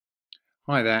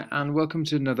Hi there, and welcome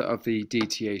to another of the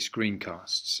DTA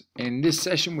screencasts. In this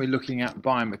session we're looking at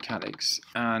biomechanics,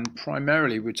 and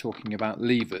primarily we're talking about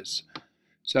levers.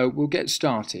 So we'll get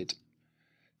started.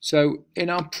 So in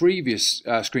our previous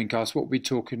screencast, what we're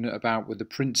talking about were the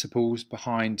principles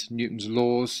behind Newton's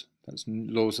laws. That's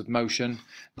laws of motion.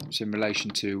 That's in relation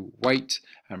to weight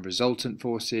and resultant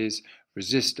forces,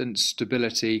 resistance,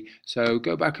 stability. So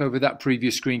go back over that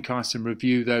previous screencast and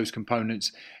review those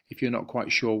components if you're not quite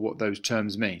sure what those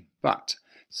terms mean.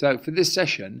 So for this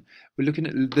session, we're looking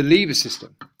at the lever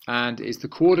system, and it's the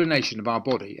coordination of our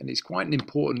body, and it's quite an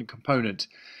important component.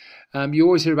 You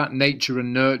always hear about nature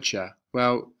and nurture.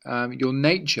 Well, your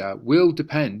nature will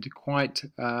depend quite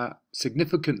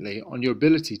significantly on your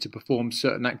ability to perform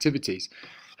certain activities.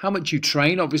 How much you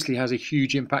train obviously has a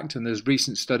huge impact, and there's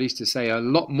recent studies to say a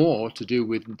lot more to do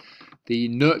with the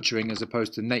nurturing as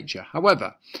opposed to nature.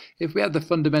 However, if we have the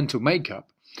fundamental makeup,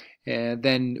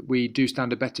 then we do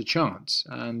stand a better chance.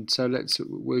 And so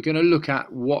we're going to look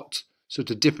at what sort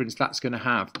of difference that's going to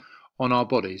have on our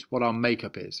bodies, what our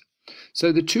makeup is.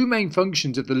 So the two main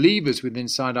functions of the levers within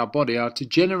inside our body are to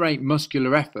generate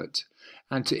muscular effort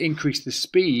and to increase the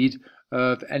speed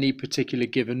of any particular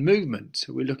given movement.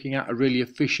 So we're looking at a really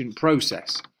efficient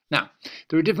process. Now,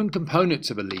 there are different components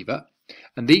of a lever,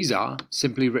 and these are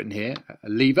simply written here: a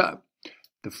lever,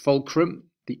 the fulcrum,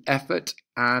 the effort,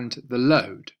 and the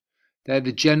load. They're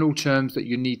the general terms that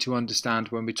you need to understand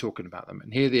when we're talking about them,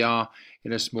 and here they are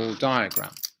in a small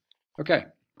diagram. Okay,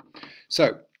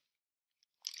 so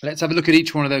let's have a look at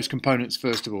each one of those components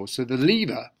first of all. So the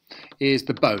lever is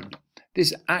the bone.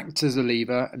 This acts as a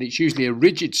lever, and it's usually a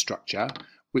rigid structure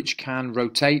which can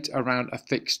rotate around a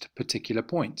fixed particular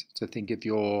point. So think of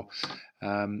your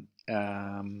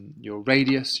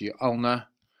radius, your ulna,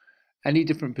 any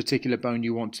different particular bone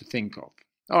you want to think of.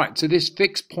 All right, so this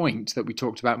fixed point that we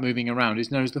talked about moving around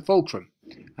is known as the fulcrum.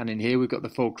 And in here we've got the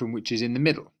fulcrum, which is in the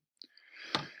middle.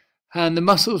 And the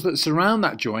muscles that surround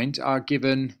that joint are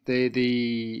given,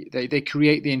 they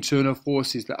create the internal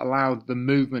forces that allow the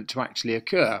movement to actually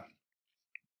occur.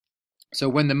 So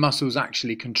when the muscles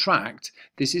actually contract,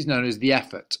 this is known as the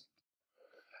effort.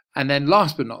 And then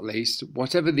last but not least,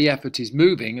 whatever the effort is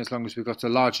moving, as long as we've got a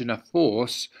large enough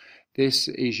force, this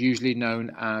is usually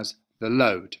known as the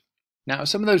load. Now,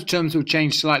 some of those terms will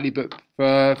change slightly, but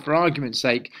for argument's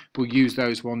sake, we'll use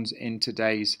those ones in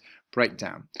today's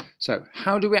breakdown. So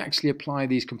how do we actually apply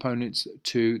these components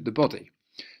to the body?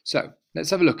 So let's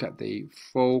have a look at the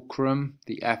fulcrum,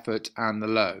 the effort, and the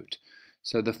load.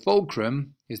 So the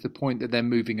fulcrum is the point that they're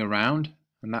moving around,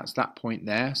 and that's that point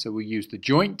there. So we'll use the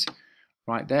joint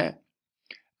right there.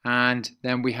 And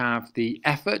then we have the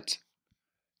effort.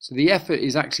 So the effort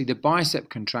is actually the bicep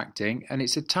contracting, and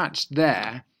it's attached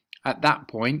there at that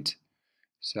point.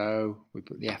 So we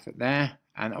put the effort there.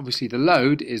 And obviously the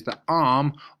load is the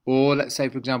arm, or let's say,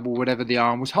 for example, whatever the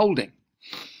arm was holding.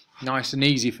 Nice and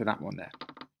easy for that one there.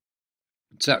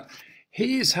 So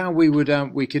here's how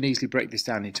we can easily break this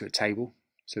down into a table.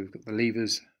 So we've got the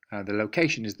levers, the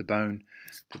location is the bone.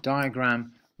 The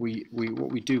diagram,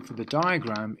 what we do for the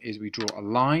diagram is we draw a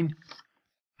line,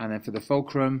 and then for the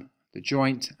fulcrum, the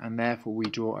joint, and therefore we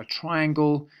draw a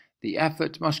triangle. The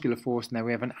effort, muscular force, and then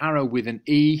we have an arrow with an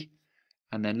E,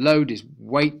 and then load is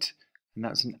weight, and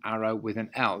that's an arrow with an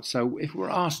L. So if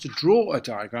we're asked to draw a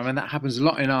diagram, and that happens a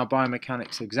lot in our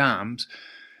biomechanics exams,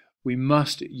 we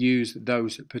must use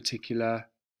those particular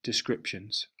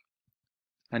descriptions.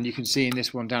 And you can see in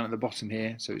this one down at the bottom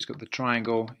here, so it's got the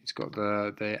triangle, it's got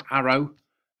the arrow,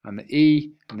 and the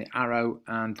E, and the arrow,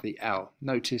 and the L.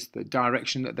 Notice the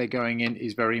direction that they're going in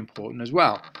is very important as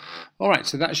well. All right,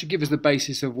 so that should give us the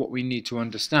basis of what we need to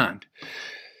understand.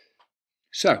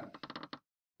 So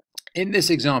in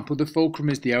this example, the fulcrum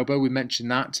is the elbow, we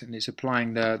mentioned that, and it's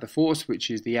applying the force,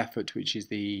 which is the effort, which is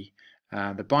the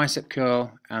bicep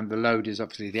curl, and the load is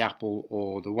obviously the apple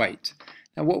or the weight.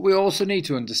 Now what we also need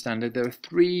to understand is there are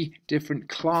three different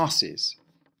classes,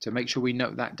 to make sure we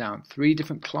note that down, three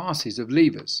different classes of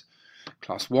levers.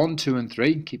 Class 1, 2 and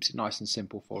 3 keeps it nice and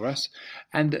simple for us,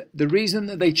 and the reason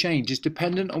that they change is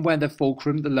dependent on where the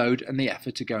fulcrum, the load and the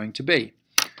effort are going to be.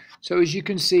 So as you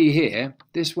can see here,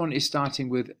 this one is starting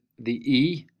with the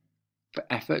E for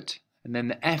effort, and then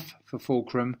the F for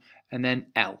fulcrum, and then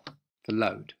L for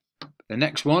load. The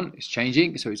next one is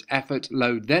changing, so it's effort,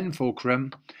 load, then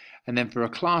fulcrum, and then for a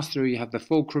class 3 you have the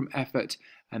fulcrum, effort,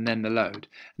 and then the load.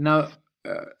 Now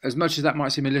as much as that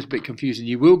might seem a little bit confusing,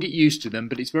 you will get used to them,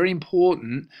 but it's very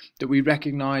important that we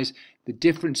recognize the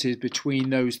differences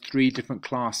between those three different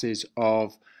classes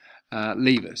of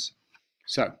levers.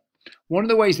 So one of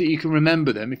the ways that you can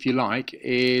remember them, if you like,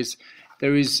 is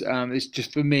there is, it's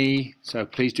just for me, so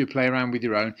please do play around with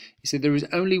your own. He said there is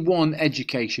only one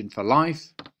education for life,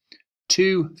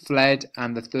 2 fled,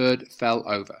 and the 3rd fell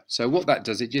over. So what that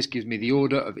does, it just gives me the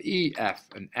order of E, F,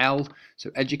 and L.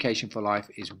 So education for life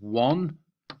is 1,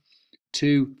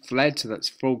 2 fled, so that's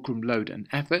fulcrum, load, and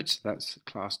effort. So that's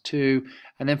class 2.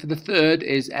 And then for the 3rd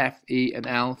is F, E, and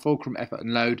L, fulcrum, effort,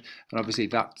 and load. And obviously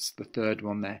that's the 3rd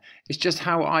one there. It's just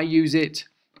how I use it.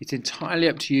 It's entirely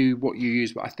up to you what you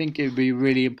use, but I think it would be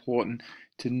really important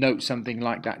to note something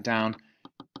like that down,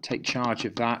 take charge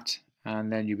of that,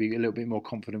 and then you'll be a little bit more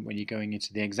confident when you're going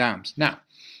into the exams. Now,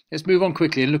 let's move on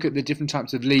quickly and look at the different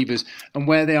types of levers and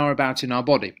where they are about in our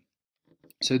body.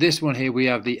 So this one here, we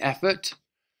have the effort.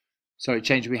 Sorry,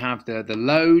 change. We have the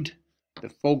load, the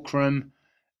fulcrum,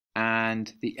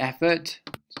 and the effort.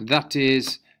 So that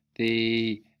is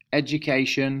the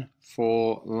education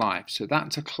for life. So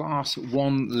that's a class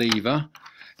 1 lever,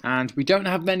 and we don't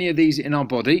have many of these in our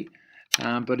body,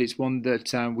 but it's one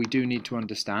that we do need to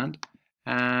understand.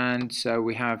 And so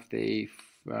we have the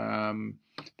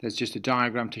there's just a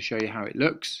diagram to show you how it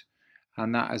looks,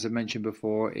 and that, as I mentioned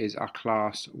before, is our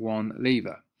class 1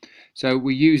 lever. So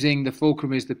we're using the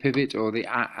fulcrum is the pivot or the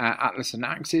atlas and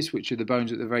axis, which are the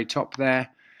bones at the very top there,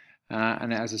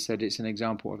 and as I said, it's an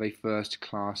example of a 1st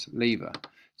class lever.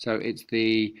 So it's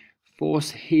the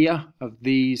force here of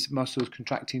these muscles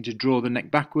contracting to draw the neck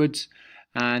backwards.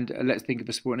 And let's think of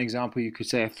a sporting example. You could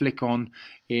say a flick on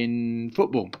in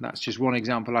football. That's just one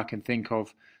example I can think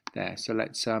of there. So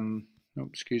let's oh,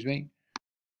 excuse me.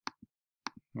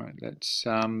 Right, let's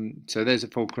so there's a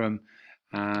fulcrum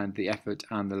and the effort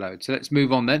and the load. So let's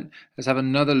move on then. Let's have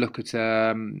another look at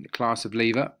class of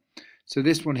lever. So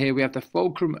this one here, we have the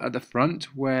fulcrum at the front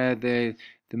where the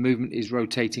movement is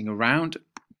rotating around.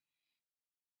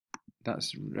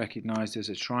 That's recognized as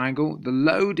a triangle. The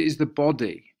load is the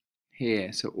body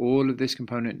here, so all of this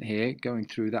component here going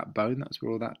through that bone, that's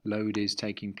where all that load is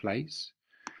taking place.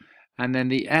 And then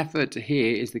the effort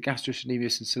here is the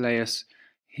gastrocnemius and soleus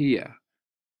here,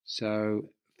 so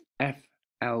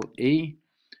FLE,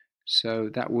 so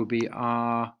that will be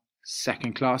our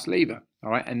 2nd class lever. All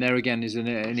right, and there again is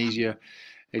an easier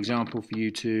example for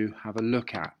you to have a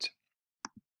look at.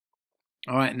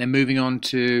 All right, and then moving on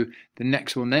to the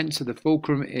next one then. So the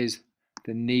fulcrum is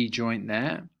the knee joint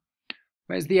there.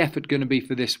 Where's the effort going to be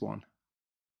for this one?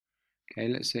 Okay,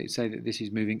 let's say that this is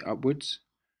moving upwards,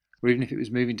 or even if it was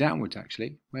moving downwards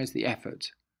actually. Where's the effort?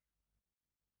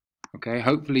 Okay,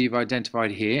 hopefully you've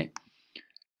identified here.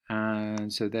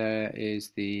 And so there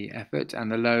is the effort,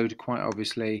 and the load quite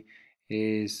obviously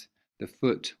is the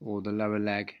foot or the lower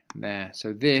leg there.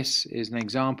 So this is an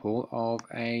example of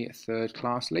a 3rd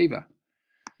class lever.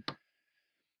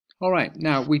 All right,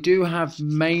 now we do have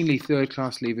mainly 3rd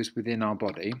class levers within our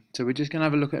body, so we're just going to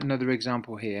have a look at another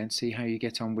example here and see how you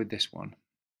get on with this one.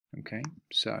 Okay,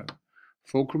 so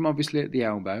fulcrum obviously at the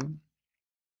elbow,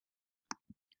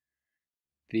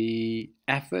 the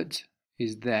effort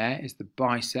is there, is the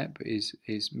bicep is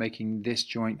making this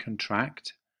joint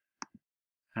contract,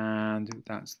 and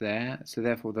that's there. So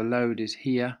therefore the load is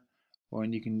here,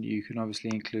 and you can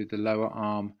obviously include the lower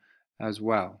arm as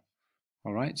well.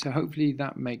 All right, so hopefully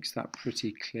that makes that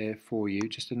pretty clear for you.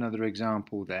 Just another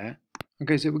example there.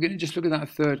 Okay, so we're going to just look at that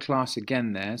 3rd class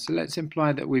again there. So let's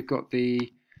imply that we've got the,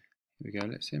 here we go,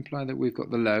 let's imply that we've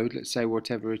got the load. Let's say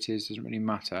whatever it is, doesn't really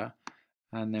matter.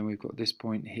 And then we've got this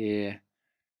point here.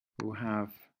 We'll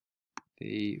have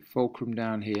the fulcrum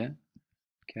down here,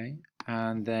 okay,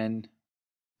 and then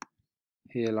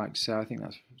here like so. I think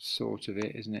that's sort of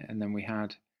it, isn't it? And then we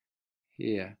had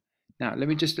here. Now, let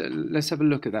me just, let's have a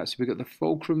look at that. So we've got the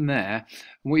fulcrum there.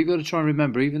 And what you've got to try and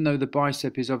remember, even though the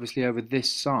bicep is obviously over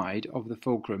this side of the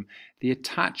fulcrum, the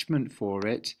attachment for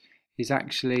it is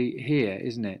actually here,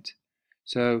 isn't it?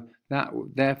 So that,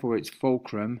 therefore it's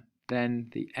fulcrum, then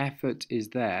the effort is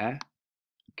there,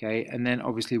 okay, and then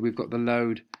obviously we've got the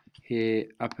load here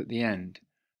up at the end.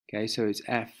 Okay, so it's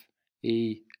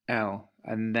FEL,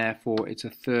 and therefore it's a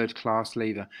 3rd class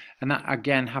lever. And that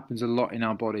again happens a lot in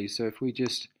our bodies. So if we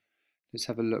just, let's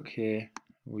have a look here.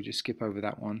 We'll just skip over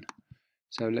that one.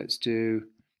 So let's do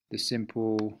the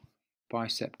simple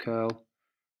bicep curl.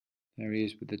 There he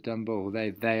is with the dumbbell.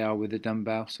 They are with the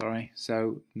dumbbell, sorry.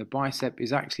 So the bicep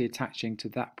is actually attaching to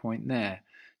that point there.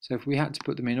 So if we had to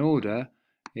put them in order,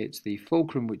 it's the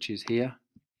fulcrum, which is here.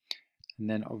 And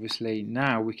then obviously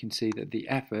now we can see that the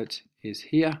effort is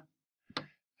here.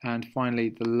 And finally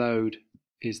the load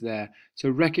is there. So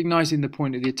recognizing the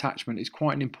point of the attachment is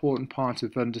quite an important part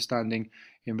of understanding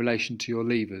in relation to your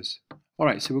levers. All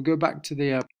right, so we'll go back to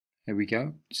the, there we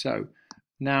go. So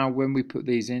now when we put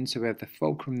these in, so we have the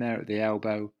fulcrum there at the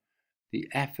elbow, the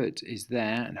effort is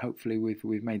there, and hopefully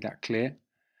we've made that clear.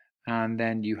 And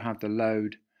then you have the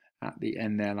load at the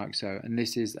end there, like so. And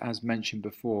this is, as mentioned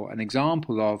before, an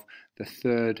example of the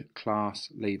third class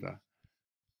lever.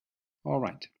 All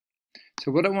right.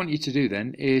 So what I want you to do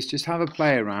then is just have a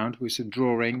play around with some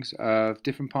drawings of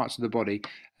different parts of the body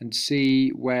and see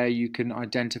where you can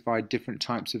identify different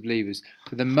types of levers.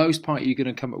 For the most part, you're going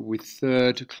to come up with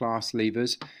third class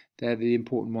levers. They're the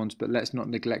important ones, but let's not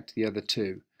neglect the other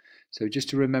two. So just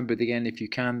to remember again, if you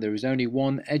can, there is only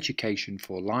one: education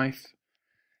for life,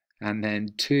 and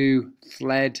then two: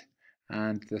 fled,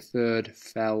 and the third: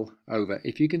 fell over.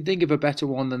 If you can think of a better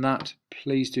one than that,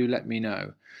 please do let me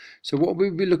know. So what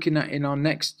we'll be looking at in our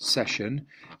next session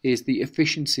is the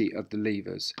efficiency of the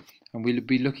levers, and we'll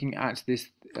be looking at this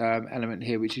element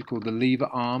here, which is called the lever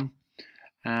arm,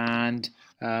 and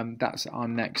that's our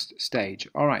next stage.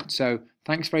 All right, so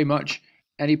thanks very much.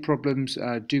 Any problems,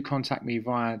 do contact me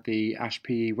via the ASH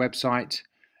PE website,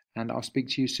 and I'll speak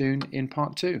to you soon in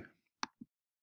part 2.